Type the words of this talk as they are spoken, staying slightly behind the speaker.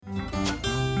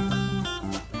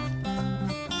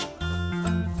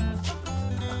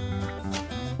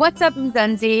What's up,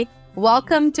 Mzansi?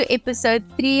 Welcome to episode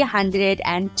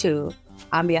 302.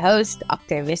 I'm your host,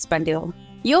 Dr Alicia.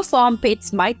 Your farm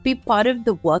pets might be part of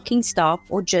the working staff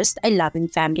or just a loving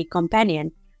family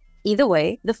companion. Either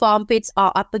way, the farm pets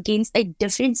are up against a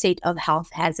different set of health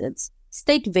hazards.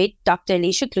 State vet Dr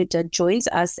Alicia Cloete joins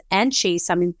us and shares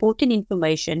some important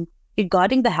information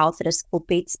regarding the health risk for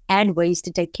pets and ways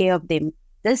to take care of them.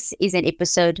 This is an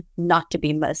episode not to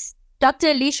be missed. Dr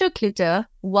Alicia Cloete,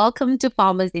 welcome to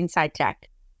Farmers Inside Track.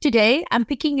 Today, I'm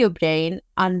picking your brain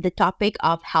on the topic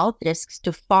of health risks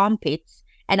to farm pets,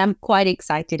 and I'm quite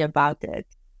excited about it.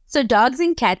 So dogs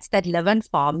and cats that live on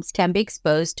farms can be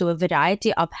exposed to a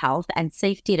variety of health and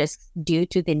safety risks due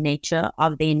to the nature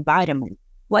of the environment.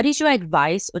 What is your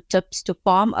advice or tips to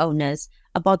farm owners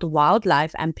about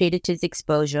wildlife and predators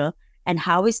exposure, and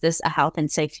how is this a health and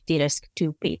safety risk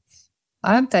to pets?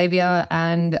 I'm Tavia,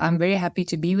 and I'm very happy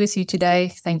to be with you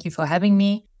today. Thank you for having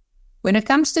me. When it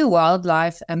comes to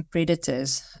wildlife and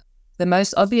predators, the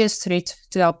most obvious threat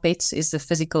to our pets is the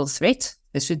physical threat.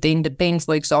 This would then depend,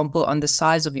 for example, on the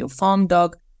size of your farm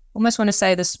dog. Almost want to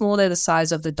say the smaller the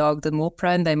size of the dog, the more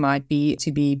prone they might be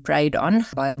to be preyed on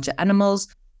by other animals,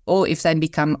 or if they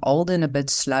become old and a bit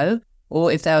slow,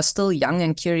 or if they are still young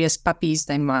and curious puppies,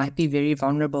 they might be very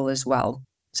vulnerable as well.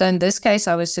 So in this case,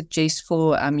 I would suggest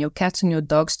for your cats and your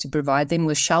dogs to provide them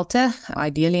with shelter,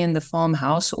 ideally in the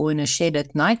farmhouse or in a shed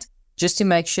at night, just to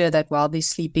make sure that while they're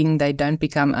sleeping, they don't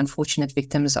become unfortunate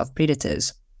victims of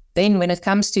predators. Then when it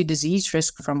comes to disease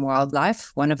risk from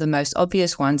wildlife, one of the most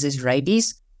obvious ones is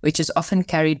rabies, which is often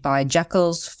carried by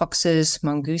jackals, foxes,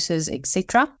 mongooses,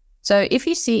 etc. So if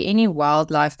you see any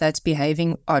wildlife that's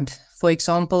behaving odd, for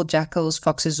example, jackals,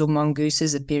 foxes, or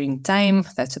mongooses appearing tame,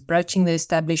 that's approaching the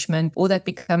establishment, or that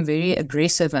become very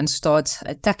aggressive and start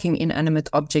attacking inanimate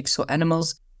objects or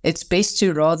animals, it's best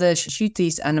to rather shoot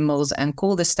these animals and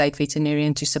call the state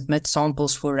veterinarian to submit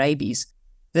samples for rabies.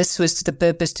 This was the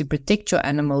purpose to protect your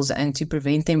animals and to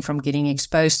prevent them from getting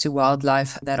exposed to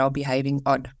wildlife that are behaving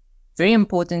odd. Very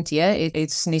important here,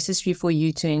 it's necessary for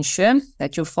you to ensure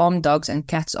that your farm dogs and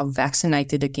cats are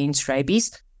vaccinated against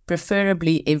rabies,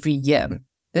 preferably every year.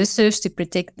 This serves to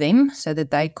protect them so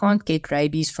that they can't get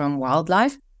rabies from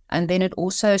wildlife, and then it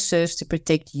also serves to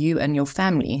protect you and your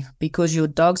family because your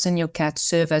dogs and your cats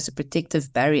serve as a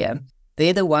protective barrier.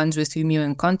 They're the ones with whom you're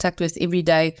in contact with every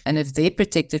day, and if they're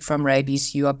protected from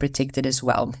rabies, you are protected as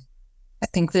well. I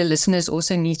think the listeners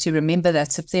also need to remember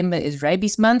that September is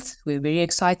Rabies Month. We're very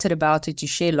excited about it to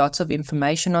share lots of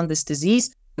information on this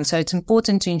disease, and so it's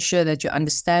important to ensure that you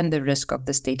understand the risk of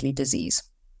this deadly disease.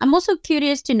 I'm also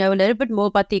curious to know a little bit more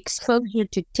about the exposure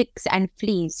to ticks and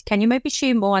fleas. Can you maybe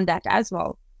share more on that as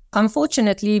well?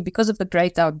 Unfortunately, because of the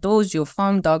great outdoors, your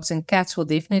farm dogs and cats will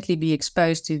definitely be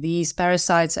exposed to these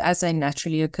parasites as they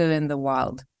naturally occur in the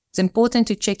wild. It's important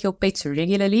to check your pets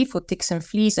regularly for ticks and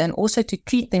fleas and also to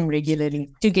treat them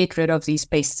regularly to get rid of these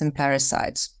pests and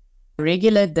parasites.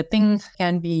 Regular dipping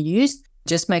can be used.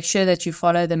 Just make sure that you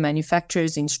follow the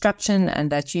manufacturer's instruction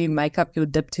and that you make up your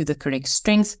dip to the correct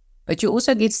strength. But you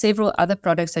also get several other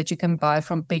products that you can buy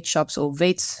from pet shops or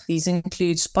vets. These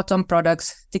include spot-on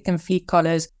products, tick and flea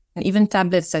collars, and even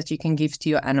tablets that you can give to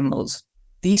your animals.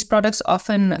 These products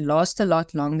often last a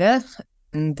lot longer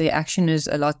and their action is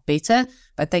a lot better,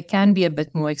 but they can be a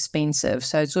bit more expensive.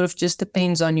 So it sort of just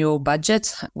depends on your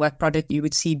budget, what product you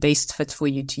would see best fit for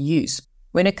you to use.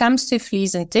 When it comes to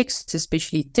fleas and ticks,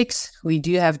 especially ticks, we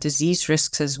do have disease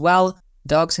risks as well.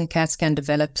 Dogs and cats can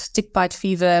develop tick bite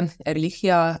fever,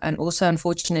 Ehrlichia, and also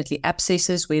unfortunately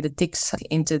abscesses where the ticks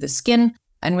enter the skin.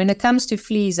 And when it comes to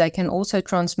fleas, they can also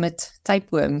transmit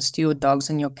tapeworms to your dogs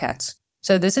and your cats.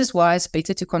 So this is why it's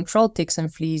better to control ticks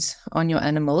and fleas on your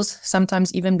animals,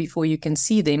 sometimes even before you can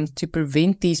see them, to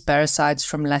prevent these parasites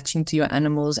from latching to your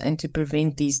animals and to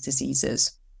prevent these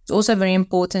diseases. It's also very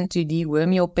important to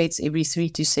deworm your pets every 3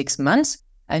 to 6 months.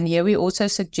 And here we also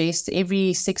suggest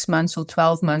every 6 months or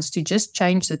 12 months to just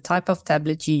change the type of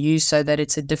tablet you use so that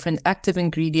it's a different active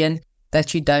ingredient,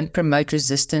 that you don't promote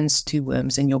resistance to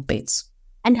worms in your pets.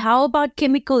 And how about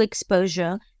chemical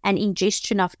exposure and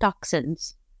ingestion of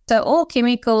toxins? So all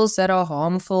chemicals that are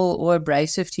harmful or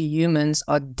abrasive to humans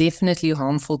are definitely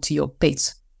harmful to your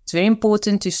pets. It's very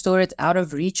important to store it out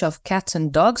of reach of cats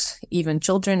and dogs, even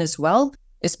children as well.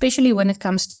 Especially when it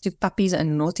comes to puppies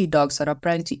and naughty dogs that are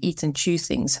prone to eat and chew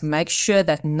things. Make sure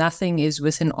that nothing is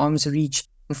within arm's reach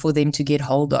for them to get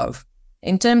hold of.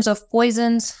 In terms of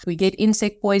poisons, we get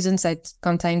insect poisons that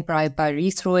contain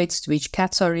pyrethroids, to which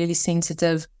cats are really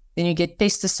sensitive. Then you get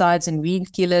pesticides and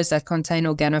weed killers that contain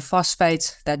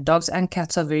organophosphates that dogs and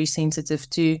cats are very sensitive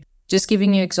to. Just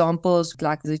giving you examples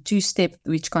like the two-step,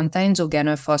 which contains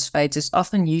organophosphates, is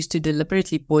often used to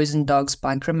deliberately poison dogs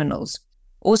by criminals.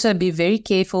 Also, be very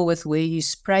careful with where you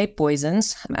spray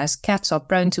poisons, as cats are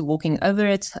prone to walking over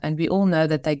it, and we all know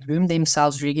that they groom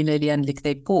themselves regularly and lick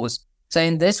their paws. So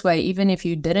in this way, even if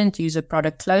you didn't use a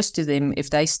product close to them, if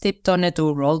they stepped on it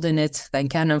or rolled in it, they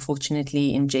can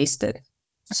unfortunately ingest it.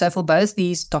 So for both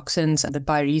these toxins, the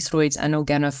pyrethroids and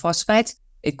organophosphates,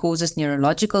 it causes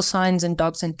neurological signs in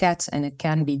dogs and cats, and it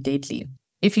can be deadly.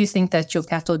 If you think that your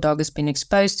cat or dog has been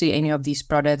exposed to any of these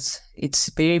products, it's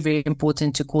very, very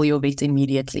important to call your vet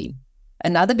immediately.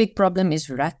 Another big problem is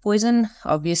rat poison.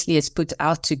 Obviously, it's put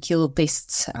out to kill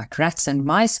pests like rats and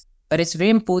mice, but it's very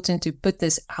important to put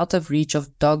this out of reach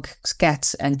of dogs,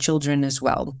 cats, and children as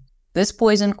well. This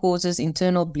poison causes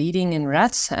internal bleeding in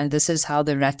rats, and this is how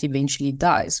the rat eventually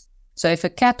dies. So if a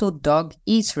cat or dog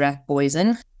eats rat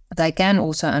poison, they can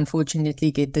also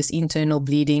unfortunately get this internal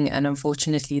bleeding, and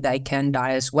unfortunately they can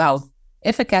die as well.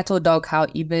 If a cat or dog,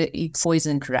 however, eats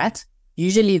poisoned rat,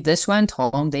 usually this won't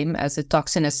harm them as the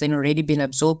toxin has then already been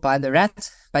absorbed by the rat.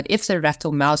 But if the rat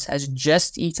or mouse has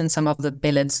just eaten some of the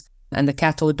pellets and the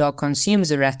cat or dog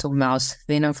consumes a rat or mouse,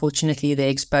 then unfortunately they're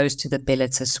exposed to the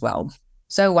pellets as well.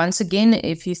 So once again,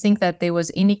 if you think that there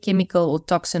was any chemical or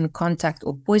toxin contact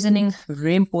or poisoning,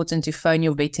 very important to phone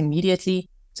your vet immediately,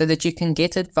 so that you can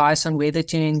get advice on whether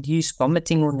to induce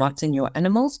vomiting or not in your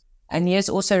animals. And here's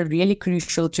also really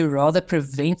crucial to rather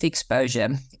prevent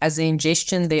exposure, as the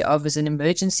ingestion thereof is an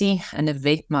emergency and a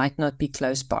vet might not be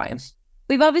close by.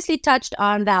 We've obviously touched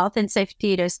on the health and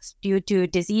safety risks due to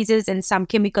diseases and some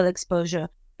chemical exposure,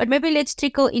 but maybe let's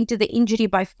trickle into the injury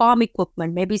by farm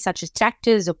equipment, maybe such as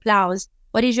tractors or plows.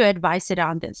 What is your advice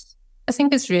around this? I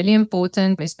think it's really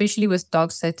important, especially with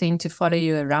dogs that tend to follow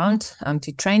you around,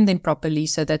 to train them properly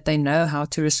so that they know how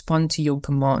to respond to your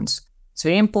commands. It's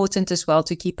very important as well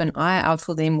to keep an eye out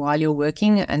for them while you're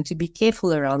working and to be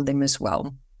careful around them as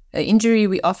well. An injury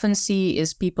we often see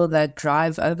is people that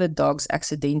drive over dogs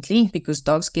accidentally, because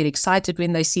dogs get excited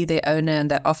when they see their owner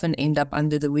and they often end up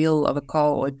under the wheel of a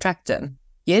car or a tractor.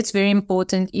 Yeah, it's very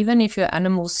important, even if your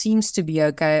animal seems to be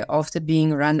okay after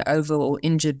being run over or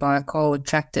injured by a car or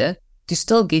tractor, to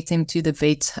still get them to the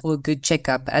vet for a good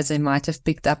checkup, as they might have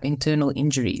picked up internal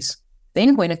injuries.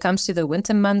 Then when it comes to the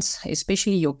winter months,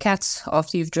 especially your cats,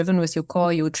 after you've driven with your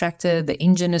car, your tractor, the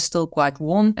engine is still quite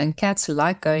warm, and cats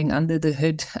like going under the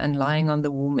hood and lying on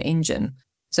the warm engine.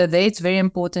 So there it's very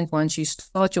important once you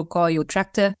start your car, your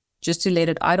tractor, just to let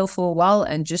it idle for a while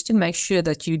and just to make sure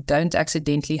that you don't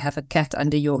accidentally have a cat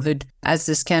under your hood, as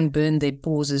this can burn their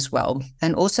paws as well.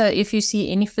 And also, if you see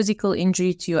any physical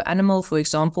injury to your animal, for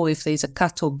example, if there's a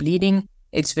cut or bleeding,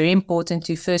 it's very important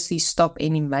to firstly stop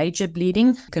any major bleeding.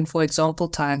 You can, for example,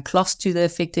 tie a cloth to the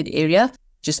affected area.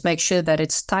 Just make sure that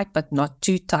it's tight but not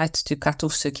too tight to cut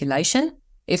off circulation.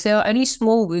 If there are only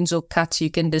small wounds or cuts, you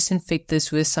can disinfect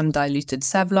this with some diluted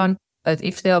Savlon. But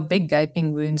if there are big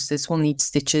gaping wounds, this will need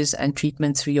stitches and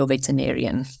treatment through your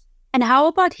veterinarian. And how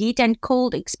about heat and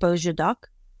cold exposure, Doc?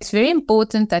 It's very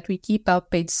important that we keep our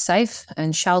pets safe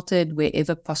and sheltered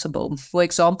wherever possible. For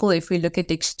example, if we look at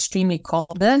extremely cold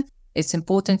weather, it's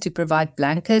important to provide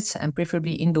blankets and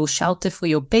preferably indoor shelter for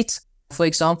your pets. For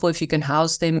example, if you can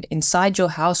house them inside your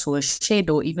house or a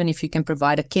shed, or even if you can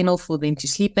provide a kennel for them to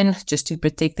sleep in, just to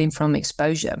protect them from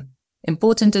exposure.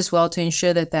 Important as well to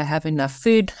ensure that they have enough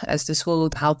food, as this will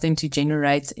help them to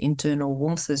generate internal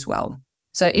warmth as well.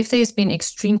 So if there's been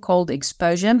extreme cold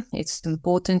exposure, it's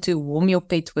important to warm your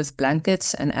pet with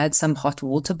blankets and add some hot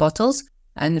water bottles.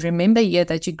 And remember here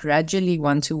that you gradually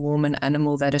want to warm an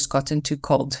animal that has gotten too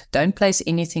cold. Don't place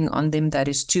anything on them that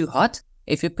is too hot.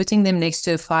 If you're putting them next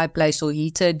to a fireplace or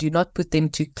heater, do not put them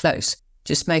too close.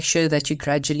 Just make sure that you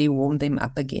gradually warm them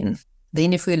up again.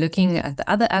 Then if we're looking at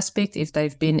the other aspect, if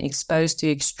they've been exposed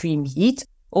to extreme heat,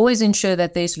 always ensure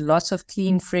that there's lots of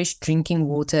clean, fresh drinking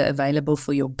water available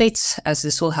for your pets, as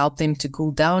this will help them to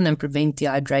cool down and prevent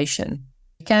dehydration.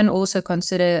 You can also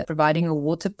consider providing a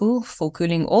water pool for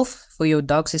cooling off for your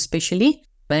dogs especially.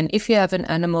 And if you have an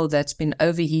animal that's been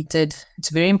overheated, it's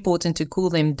very important to cool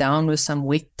them down with some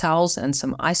wet towels and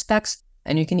some ice packs.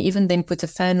 And you can even then put a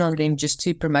fan on them just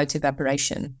to promote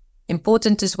evaporation.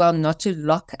 Important as well not to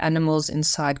lock animals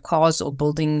inside cars or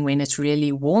buildings when it's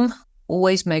really warm.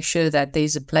 Always make sure that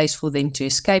there's a place for them to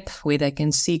escape where they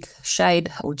can seek shade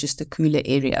or just a cooler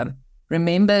area.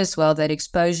 Remember as well that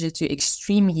exposure to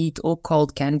extreme heat or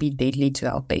cold can be deadly to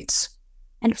our pets.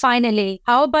 And finally,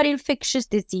 how about infectious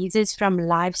diseases from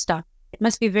livestock? It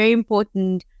must be very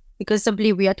important because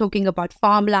simply we are talking about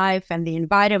farm life and the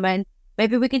environment.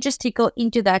 Maybe we can just tickle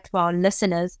into that for our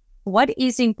listeners. What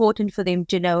is important for them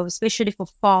to know, especially for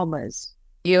farmers?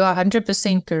 You are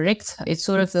 100% correct. It's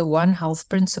sort of the One Health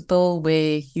principle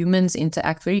where humans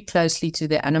interact very closely to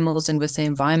the animals and with the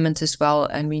environment as well,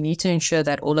 and we need to ensure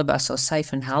that all of us are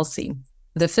safe and healthy.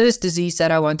 The first disease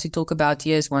that I want to talk about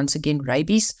here is once again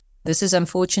rabies. This is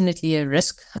unfortunately a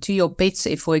risk to your pets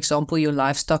if, for example, your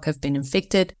livestock have been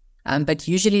infected, but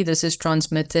usually this is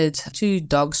transmitted to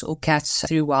dogs or cats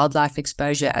through wildlife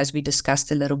exposure, as we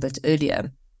discussed a little bit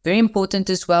earlier. Very important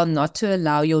as well not to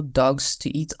allow your dogs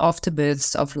to eat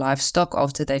afterbirths of livestock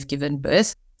after they've given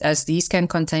birth, as these can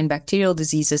contain bacterial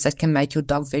diseases that can make your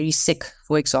dog very sick,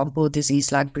 for example, a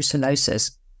disease like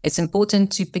brucellosis. It's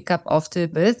important to pick up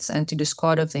afterbirths and to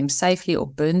discard of them safely or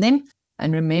burn them.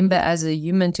 And remember as a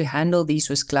human to handle these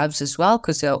with gloves as well,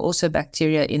 because there are also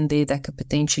bacteria in there that could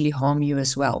potentially harm you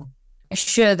as well.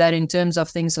 Ensure that in terms of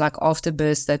things like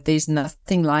afterbirths that there's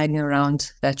nothing lying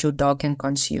around that your dog can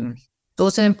consume. It's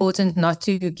also important not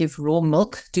to give raw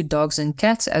milk to dogs and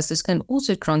cats, as this can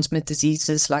also transmit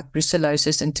diseases like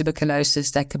brucellosis and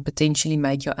tuberculosis that can potentially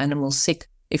make your animals sick.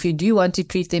 If you do want to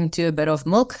treat them to a bit of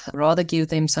milk, rather give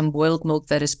them some boiled milk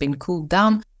that has been cooled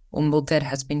down or milk that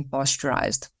has been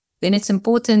pasteurized. Then it's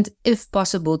important, if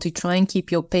possible, to try and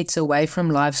keep your pets away from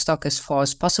livestock as far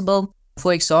as possible.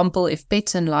 For example, if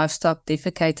pets and livestock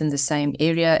defecate in the same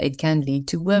area, it can lead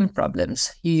to worm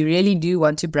problems. You really do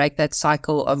want to break that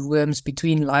cycle of worms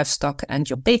between livestock and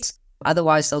your pets.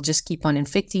 Otherwise, they'll just keep on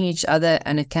infecting each other,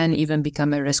 and it can even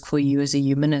become a risk for you as a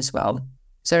human as well.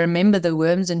 So remember, the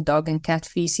worms in dog and cat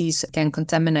feces can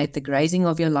contaminate the grazing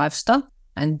of your livestock,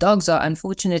 and dogs are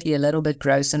unfortunately a little bit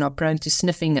gross and are prone to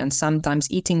sniffing and sometimes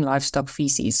eating livestock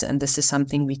feces, and this is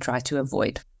something we try to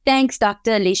avoid. Thanks,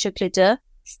 Dr. Alicia Cloete,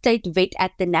 State Vet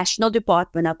at the National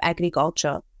Department of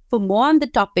Agriculture. For more on the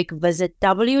topic, visit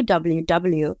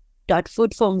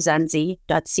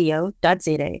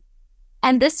www.foodformzansi.co.za.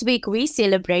 And this week, we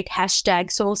celebrate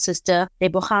 #Soul Sister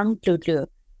Lebogang Cloete.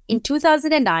 In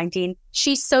 2019,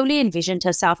 she solely envisioned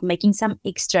herself making some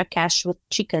extra cash with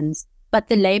chickens, but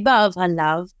the labor of her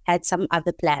love had some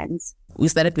other plans. We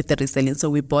started with the reselling, so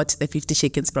we bought the 50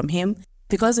 chickens from him.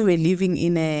 Because we were living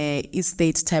in a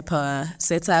estate type of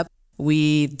setup,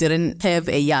 we didn't have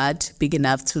a yard big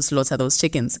enough to slaughter those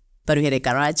chickens, but we had a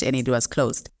garage and it was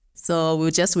closed. So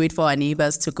we'll just wait for our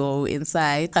neighbors to go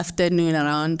inside. Afternoon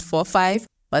around 4 or 5,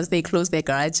 once they close their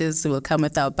garages, we'll come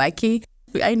with our bakkie.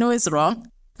 I know it's wrong,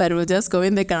 but we'll just go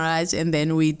in the garage, and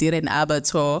then we did an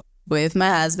abattoir with my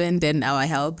husband and our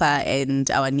helper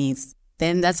and our niece.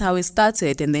 Then that's how we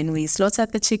started, and then we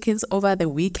slaughtered the chickens over the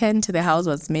weekend. The house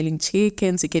was smelling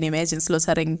chickens. You can imagine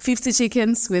slaughtering 50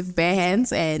 chickens with bare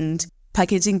hands and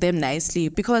packaging them nicely,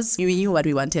 because we knew what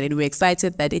we wanted and we were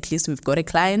excited that at least we've got a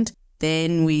client.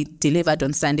 Then we delivered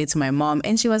on Sunday to my mom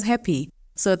and she was happy.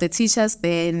 So the teachers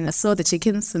then saw the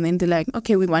chickens and then they're like,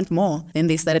 okay, we want more. Then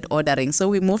they started ordering. So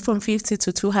we moved from 50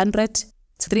 to 200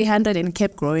 to 300 and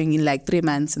kept growing in like 3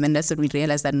 months. And then that's when we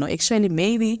realized that no, actually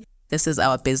maybe this is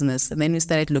our business. And then we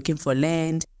started looking for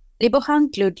land.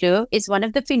 Lebogang Cloete is one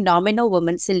of the phenomenal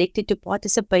women selected to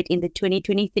participate in the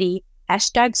 2023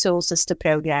 #Soul Sister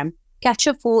program. Catch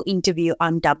a full interview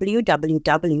on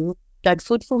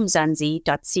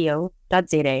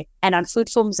www.foodformzansi.co.za and on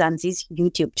Foodformzansi's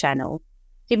YouTube channel.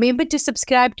 Remember to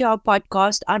subscribe to our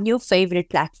podcast on your favorite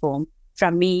platform.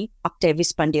 From me, Dr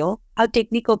Spandil, our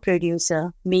technical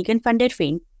producer, Megan van der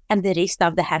Veen, and the rest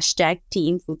of the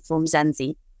 #team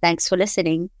Foodformzansi. Thanks for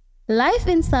listening. Life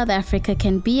in South Africa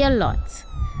can be a lot.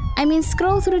 I mean,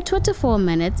 scroll through Twitter for a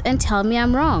minute and tell me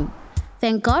I'm wrong.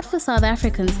 Thank God for South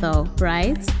Africans though,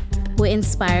 right? We're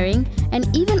inspiring, and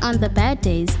even on the bad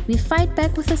days, we fight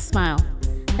back with a smile.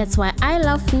 That's why I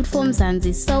love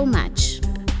Foodformzansi so much.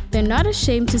 They're not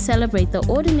ashamed to celebrate the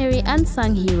ordinary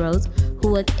unsung heroes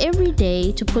who work every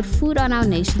day to put food on our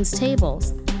nation's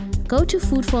tables. Go to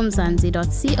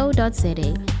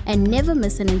foodformzansi.co.za and never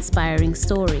miss an inspiring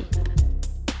story.